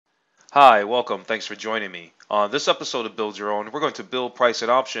Hi, welcome. Thanks for joining me. On this episode of Build Your Own, we're going to build, price, and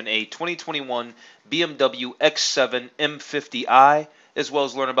option a 2021 BMW X7 M50i, as well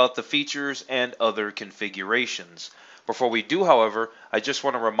as learn about the features and other configurations. Before we do, however, I just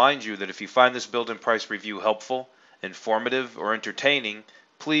want to remind you that if you find this build and price review helpful, informative, or entertaining,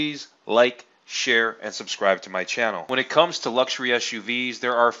 please like, share, and subscribe to my channel. When it comes to luxury SUVs,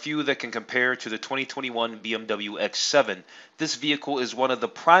 there are few that can compare to the 2021 BMW X7. This vehicle is one of the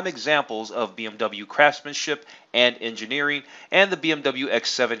prime examples of BMW craftsmanship and engineering, and the BMW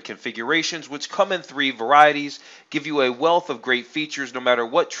X7 configurations, which come in 3 varieties, give you a wealth of great features no matter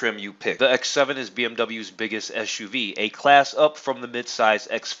what trim you pick. The X7 is BMW's biggest SUV, a class up from the midsize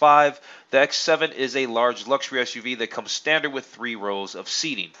X5. The X7 is a large luxury SUV that comes standard with 3 rows of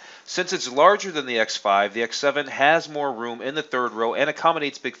seating. Since it's larger than the X5, the X7 has more room in the 3rd row and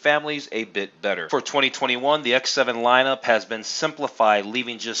accommodates big families a bit better. For 2021, the X7 lineup has been simplified,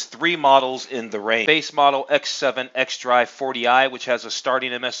 leaving just 3 models in the range. Base model X7 xDrive 40i, which has a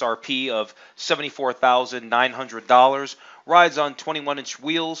starting MSRP of $74,900, rides on 21-inch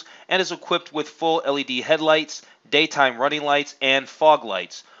wheels and is equipped with full LED headlights, daytime running lights, and fog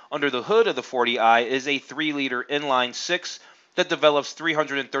lights. Under the hood of the 40i is a 3-liter inline-6 that develops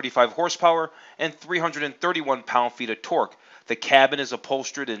 335 horsepower and 331 pound-feet of torque. The cabin is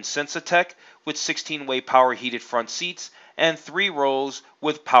upholstered in SensaTec with 16-way power-heated front seats and 3 rows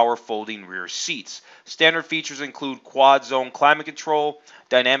with power-folding rear seats. Standard features include quad-zone climate control,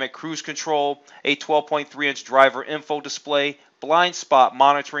 dynamic cruise control, a 12.3-inch driver info display, blind spot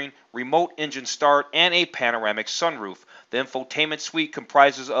monitoring, remote engine start, and a panoramic sunroof. The infotainment suite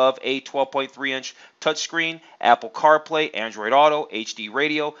comprises of a 12.3-inch touchscreen, Apple CarPlay, Android Auto, HD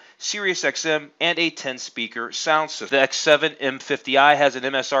Radio, Sirius XM, and a 10-speaker sound system. The X7 M50i has an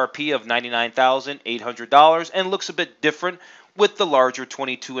MSRP of $99,800 and looks a bit different with the larger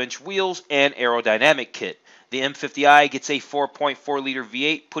 22-inch wheels and aerodynamic kit. The M50i gets a 4.4-liter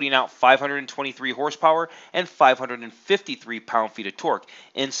V8, putting out 523 horsepower and 553 pound-feet of torque.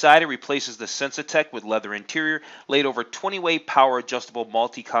 Inside, it replaces the SensaTec with leather interior, laid over 20-way power-adjustable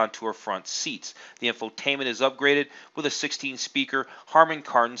multi-contour front seats. The infotainment is upgraded with a 16-speaker Harman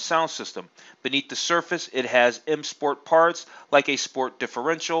Kardon sound system. Beneath the surface, it has M Sport parts like a sport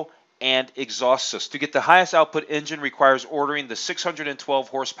differential and exhaust system. To get the highest output engine requires ordering the 612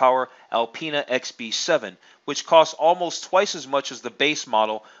 horsepower Alpina XB7, which costs almost twice as much as the base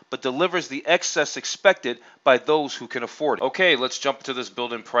model, but delivers the excess expected by those who can afford it. Okay, let's jump to this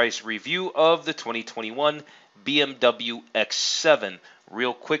build and price review of the 2021 BMW X7.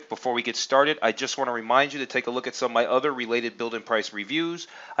 Real quick before we get started, I just want to remind you to take a look at some of my other related build and price reviews.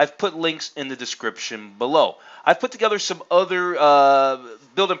 I've put links in the description below. I've put together some other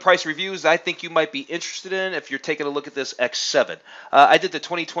build and price reviews I think you might be interested in if you're taking a look at this X7. I did the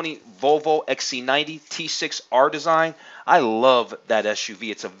 2020 Volvo XC90 T6R design. I love that SUV.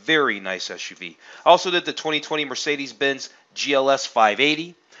 It's a very nice SUV. I also did the 2020 Mercedes Benz GLS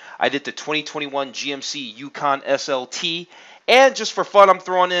 580. I did the 2021 GMC Yukon SLT. And just for fun, I'm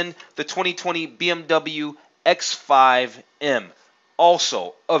throwing in the 2020 BMW X7 M,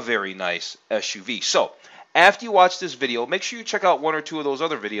 also a very nice SUV. So, after you watch this video, make sure you check out 1 or 2 of those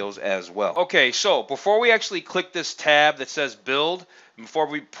other videos as well. Okay, so before we actually click this tab that says build, before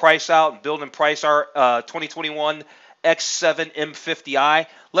we price out and build and price our 2021 X7 M50i,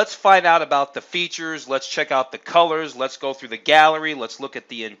 let's find out about the features, let's check out the colors, let's go through the gallery, let's look at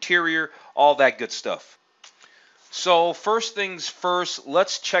the interior, all that good stuff. So first things first,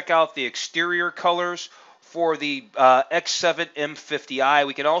 let's check out the exterior colors for the X7 M50i.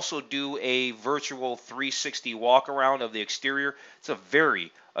 We can also do a virtual 360 walk around of the exterior. It's a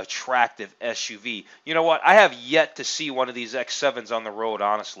very attractive SUV. You know what? I have yet to see one of these X7s on the road,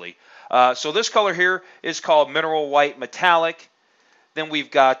 honestly. So this color here is called Mineral White Metallic. Then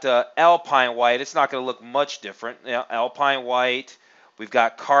we've got Alpine White. It's not going to look much different. Alpine White. We've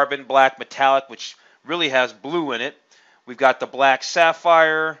got Carbon Black Metallic, which really has blue in it. We've got the Black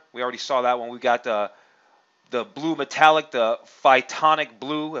Sapphire. We already saw that one. We've got the Blue Metallic, the Phytonic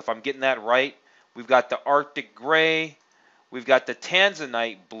Blue, if I'm getting that right. We've got the Arctic Gray. We've got the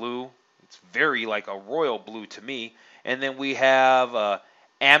Tanzanite Blue. It's very like a royal blue to me. And then we have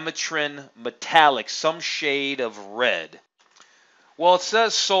Amatrin Metallic, some shade of red. Well, it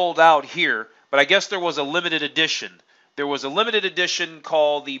says sold out here, but I guess there was a limited edition. There was a limited edition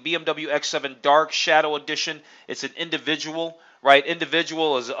called the BMW X7 Dark Shadow Edition. It's an individual, right?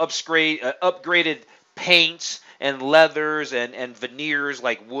 Individual is upgraded paints and leathers and veneers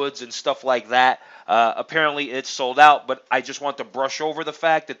like woods and stuff like that. Apparently it's sold out, but I just want to brush over the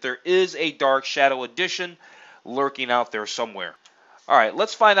fact that there is a Dark Shadow Edition lurking out there somewhere. All right,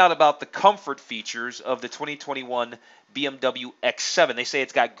 let's find out about the comfort features of the 2021 BMW X7. They say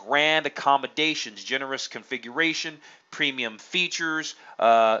it's got grand accommodations, generous configuration, premium features,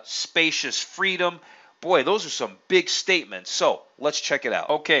 spacious freedom. Boy, those are some big statements. So let's check it out.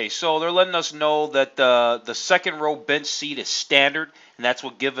 Okay, so they're letting us know that the second row bench seat is standard, and that's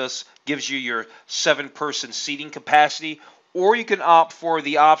what gives you your 7-person seating capacity. Or you can opt for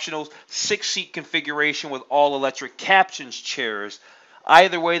the optional 6-seat configuration with all-electric captain's chairs.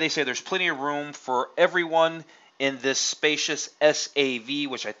 Either way, they say there's plenty of room for everyone in this spacious SAV,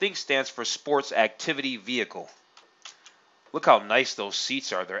 which I think stands for Sports Activity Vehicle. Look how nice those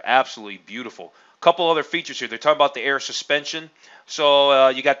seats are. They're absolutely beautiful. A couple other features here. They're talking about the air suspension. So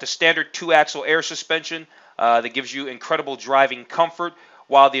you got the standard 2-axle air suspension that gives you incredible driving comfort,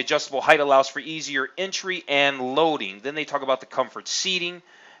 while the adjustable height allows for easier entry and loading. Then they talk about the comfort seating,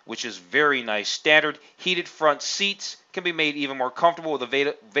 which is very nice. Standard heated front seats can be made even more comfortable with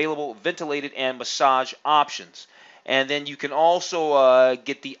available ventilated and massage options. And then you can also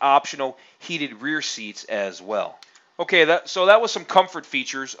get the optional heated rear seats as well. Okay, so that was some comfort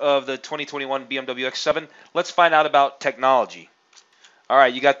features of the 2021 BMW X7. Let's find out about technology. All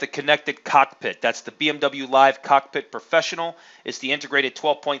right, you got the connected cockpit. That's the BMW Live Cockpit Professional. It's the integrated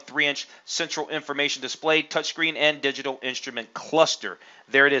 12.3-inch central information display, touchscreen, and digital instrument cluster.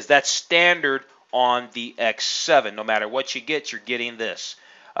 There it is. That's standard on the X7. No matter what you get, you're getting this.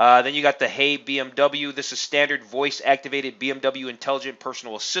 Then you got the Hey BMW. This is standard voice-activated BMW Intelligent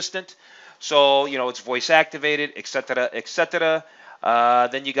Personal Assistant. So, you know, it's voice-activated, etc., etc.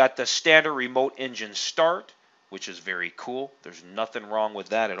 Then you got the standard remote engine start, which is very cool. There's nothing wrong with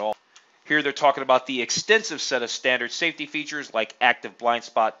that at all. Here they're talking about the extensive set of standard safety features like active blind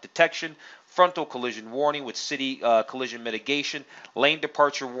spot detection, frontal collision warning with city collision mitigation, lane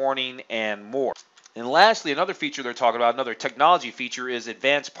departure warning, and more. And lastly, another feature they're talking about, another technology feature, is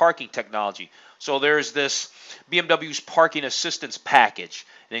advanced parking technology. So there's this BMW's parking assistance package.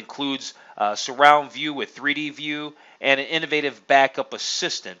 It includes surround view with 3D view and an innovative backup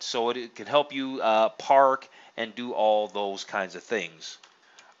assistant. So it can help you park and do all those kinds of things.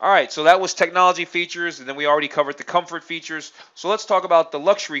 All right, so that was technology features, and then we already covered the comfort features. So let's talk about the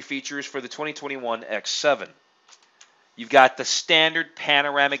luxury features for the 2021 X7. You've got the standard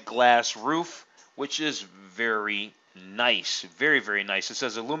panoramic glass roof, which is very nice, very, very nice. It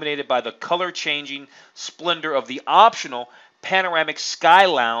says illuminated by the color-changing splendor of the optional panoramic Sky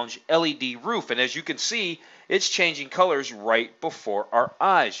Lounge LED roof. And as you can see, it's changing colors right before our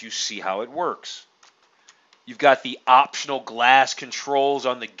eyes. You see how it works. You've got the optional glass controls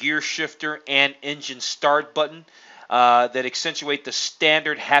on the gear shifter and engine start button that accentuate the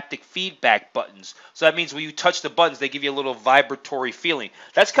standard haptic feedback buttons. So that means when you touch the buttons, they give you a little vibratory feeling.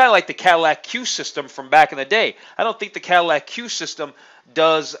 That's kind of like the Cadillac Q system from back in the day. I don't think the Cadillac Q system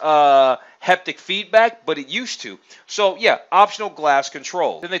does haptic feedback, but it used to. So yeah, optional glass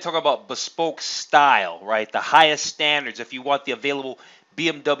controls. Then they talk about bespoke style, right? The highest standards if you want the available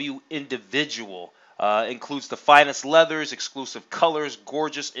BMW individual. Includes the finest leathers, exclusive colors,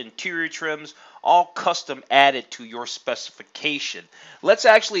 gorgeous interior trims, all custom added to your specification. Let's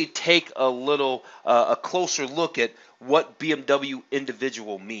actually take a closer look at what BMW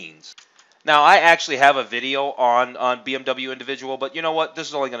individual means. Now, I actually have a video on BMW individual, but you know what? This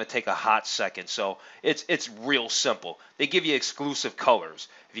is only going to take a hot second, so it's real simple. They give you exclusive colors.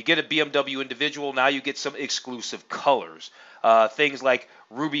 If you get a BMW individual, now you get some exclusive colors. Things like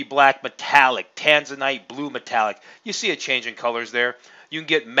ruby black metallic, tanzanite blue metallic. You see a change in colors there. You can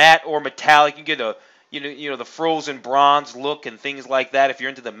get matte or metallic. You can get the frozen bronze look and things like that. If you're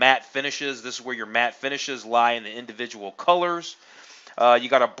into the matte finishes, this is where your matte finishes lie in the individual colors. You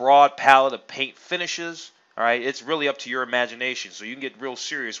got a broad palette of paint finishes. All right, it's really up to your imagination, so you can get real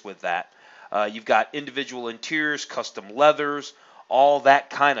serious with that. You've got individual interiors, custom leathers, all that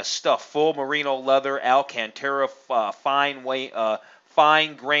kind of stuff. Full merino leather, Alcantara, fine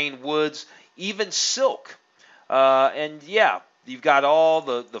grain woods, even silk. And yeah, you've got all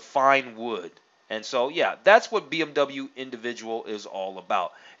the fine wood. And so yeah, that's what BMW individual is all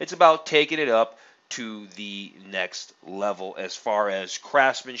about. It's about taking it up to the next level as far as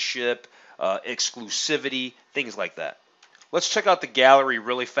craftsmanship, exclusivity, things like that. Let's check out the gallery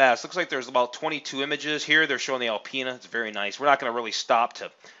really fast. Looks like there's about 22 images here. They're showing the Alpina. It's very nice. We're not going to really stop to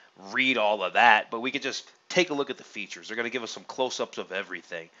read all of that, but we could just take a look at the features. They're going to give us some close-ups of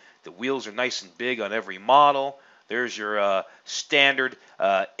everything. The wheels are nice and big on every model. There's your standard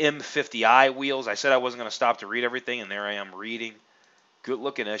M50i wheels. I said I wasn't going to stop to read everything, and there I am reading.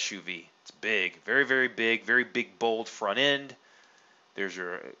 Good-looking SUV. It's big, very, very big, bold front end. There's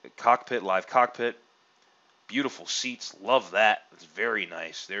your cockpit, live cockpit. Beautiful seats. Love that. It's very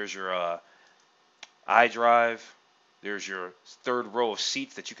nice. There's your iDrive. There's your third row of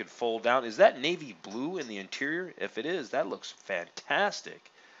seats that you can fold down. Is that navy blue in the interior? If it is, that looks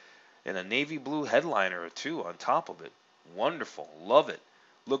fantastic. And a navy blue headliner or two on top of it. Wonderful. Love it.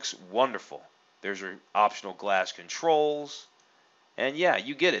 Looks wonderful. There's your optional glass controls. And yeah,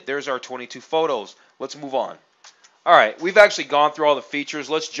 you get it. There's our 22 photos. Let's move on. All right, we've actually gone through all the features.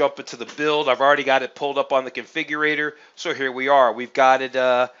 Let's jump into the build. I've already got it pulled up on the configurator. So here we are. We've got it,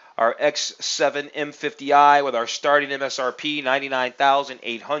 our X7 M50i with our starting MSRP,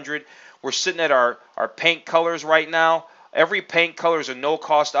 $99,800. We're sitting at our paint colors right now. Every paint color is a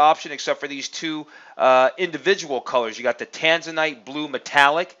no-cost option except for these two individual colors. You got the Tanzanite Blue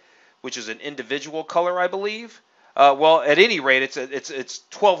Metallic, which is an individual color, I believe. Well, at any rate, it's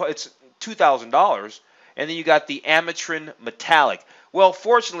 $2,000. And then you got the Amatrin Metallic. Well,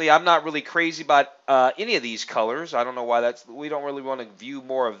 fortunately, I'm not really crazy about any of these colors. I don't know why that's. We don't really want to view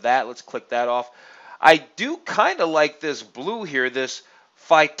more of that. Let's click that off. I do kind of like this blue here. This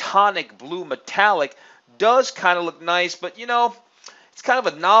Phytonic Blue Metallic does kind of look nice, but you know, it's kind of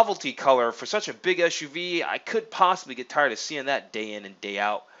a novelty color for such a big SUV. I could possibly get tired of seeing that day in and day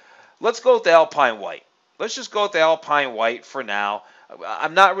out. Let's go with the Alpine White. Let's just go with the Alpine White for now.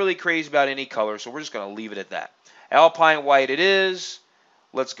 I'm not really crazy about any color, so we're just going to leave it at that. Alpine White it is.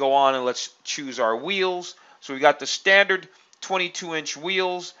 Let's go on and let's choose our wheels. So we got the standard 22-inch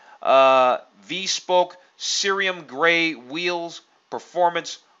wheels, V-spoke cerium gray wheels,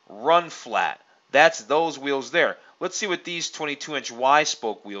 performance run flat. That's those wheels there. Let's see what these 22-inch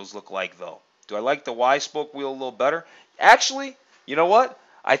Y-spoke wheels look like, though. Do I like the Y-spoke wheel a little better? Actually, you know what?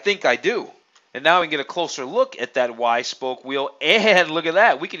 I think I do. And now we can get a closer look at that Y-spoke wheel. And look at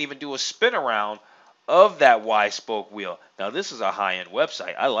that. We can even do a spin around of that Y-spoke wheel. Now, this is a high-end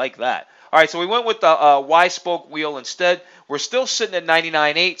website. I like that. All right, so we went with the Y-spoke wheel instead. We're still sitting at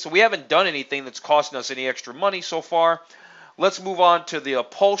 $99,800, so we haven't done anything that's costing us any extra money so far. Let's move on to the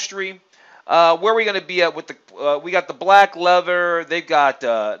upholstery. Where are we going to be at with the? We got the black leather. They've got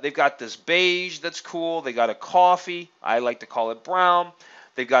this beige that's cool. They got a coffee. I like to call it brown.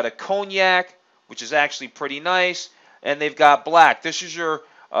 They've got a cognac, which is actually pretty nice, and they've got black. This is your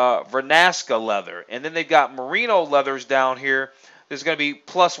Vernasca leather, and then they've got merino leathers down here. There's going to be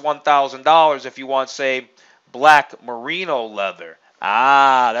plus $1,000 if you want, say, black merino leather.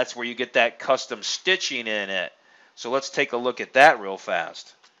 Ah, that's where you get that custom stitching in it. So let's take a look at that real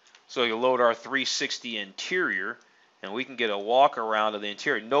fast. So you load our 360 interior, and we can get a walk around of the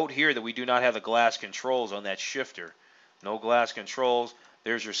interior. Note here that we do not have the glass controls on that shifter. No glass controls.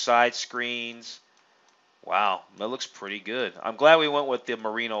 There's your side screens. Wow, that looks pretty good. I'm glad we went with the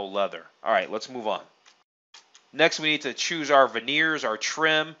merino leather. All right, let's move on. Next, we need to choose our veneers, our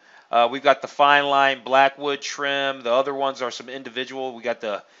trim. We've got the fine line blackwood trim. The other ones are some individual. We got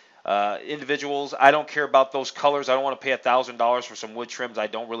the individuals. I don't care about those colors. I don't want to pay $1,000 for some wood trims I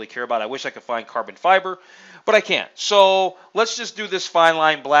don't really care about. I wish I could find carbon fiber, but I can't. So let's just do this fine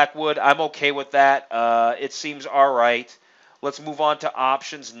line blackwood. I'm okay with that. It seems all right. Let's move on to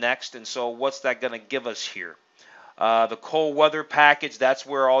options next. And so what's that going to give us here? The cold weather package, that's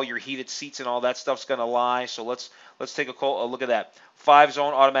where all your heated seats and all that stuff's going to lie. So let's take a look at that.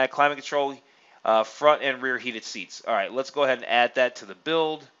 5-zone automatic climate control, front and rear heated seats. All right, let's go ahead and add that to the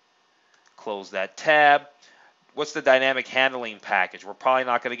build. Close that tab. What's the dynamic handling package? We're probably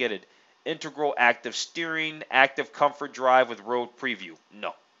not going to get it. Integral active steering, active comfort drive with road preview.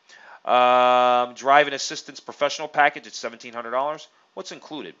 No. Driving assistance professional package at $1,700. What's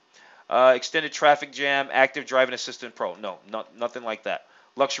included? Extended traffic jam, active driving assistant pro. No, nothing like that.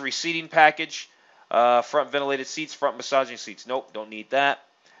 Luxury seating package, front ventilated seats, front massaging seats. Nope, don't need that.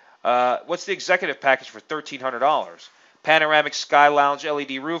 What's the executive package for $1,300? Panoramic sky lounge,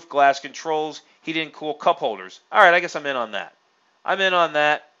 LED roof, glass controls, heated and cool cup holders. All right, I guess I'm in on that. I'm in on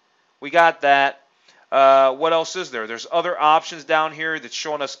that. We got that. What else is there? There's other options down here that's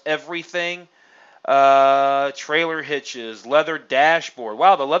showing us everything. Trailer hitches, leather dashboard.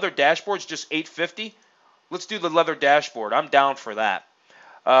 Wow, the leather dashboard's just $850. Let's do the leather dashboard. I'm down for that.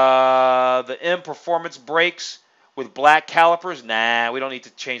 The M Performance brakes with black calipers. Nah, we don't need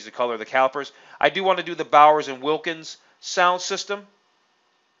to change the color of the calipers. I do want to do the Bowers and Wilkins sound system.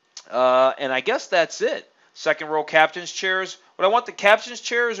 And I guess that's it. Second row captain's chairs. Would I want the captain's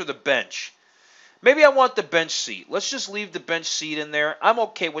chairs or the bench? Maybe I want the bench seat. Let's just leave the bench seat in there. I'm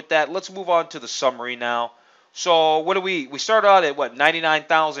okay with that. Let's move on to the summary now. So what do we started out at what,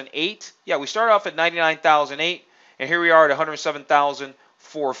 $99,008? Yeah, we started off at $99,008, and here we are at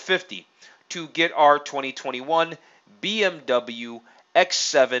 $107,450 to get our 2021 BMW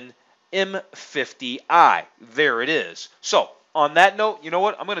X7 M50i. There it is. So, on that note, you know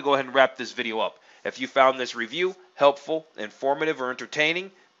what? I'm going to go ahead and wrap this video up. If you found this review helpful, informative, or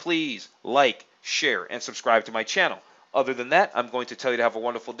entertaining, please like, share, and subscribe to my channel. Other than that, I'm going to tell you to have a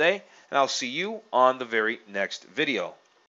wonderful day, and I'll see you on the very next video.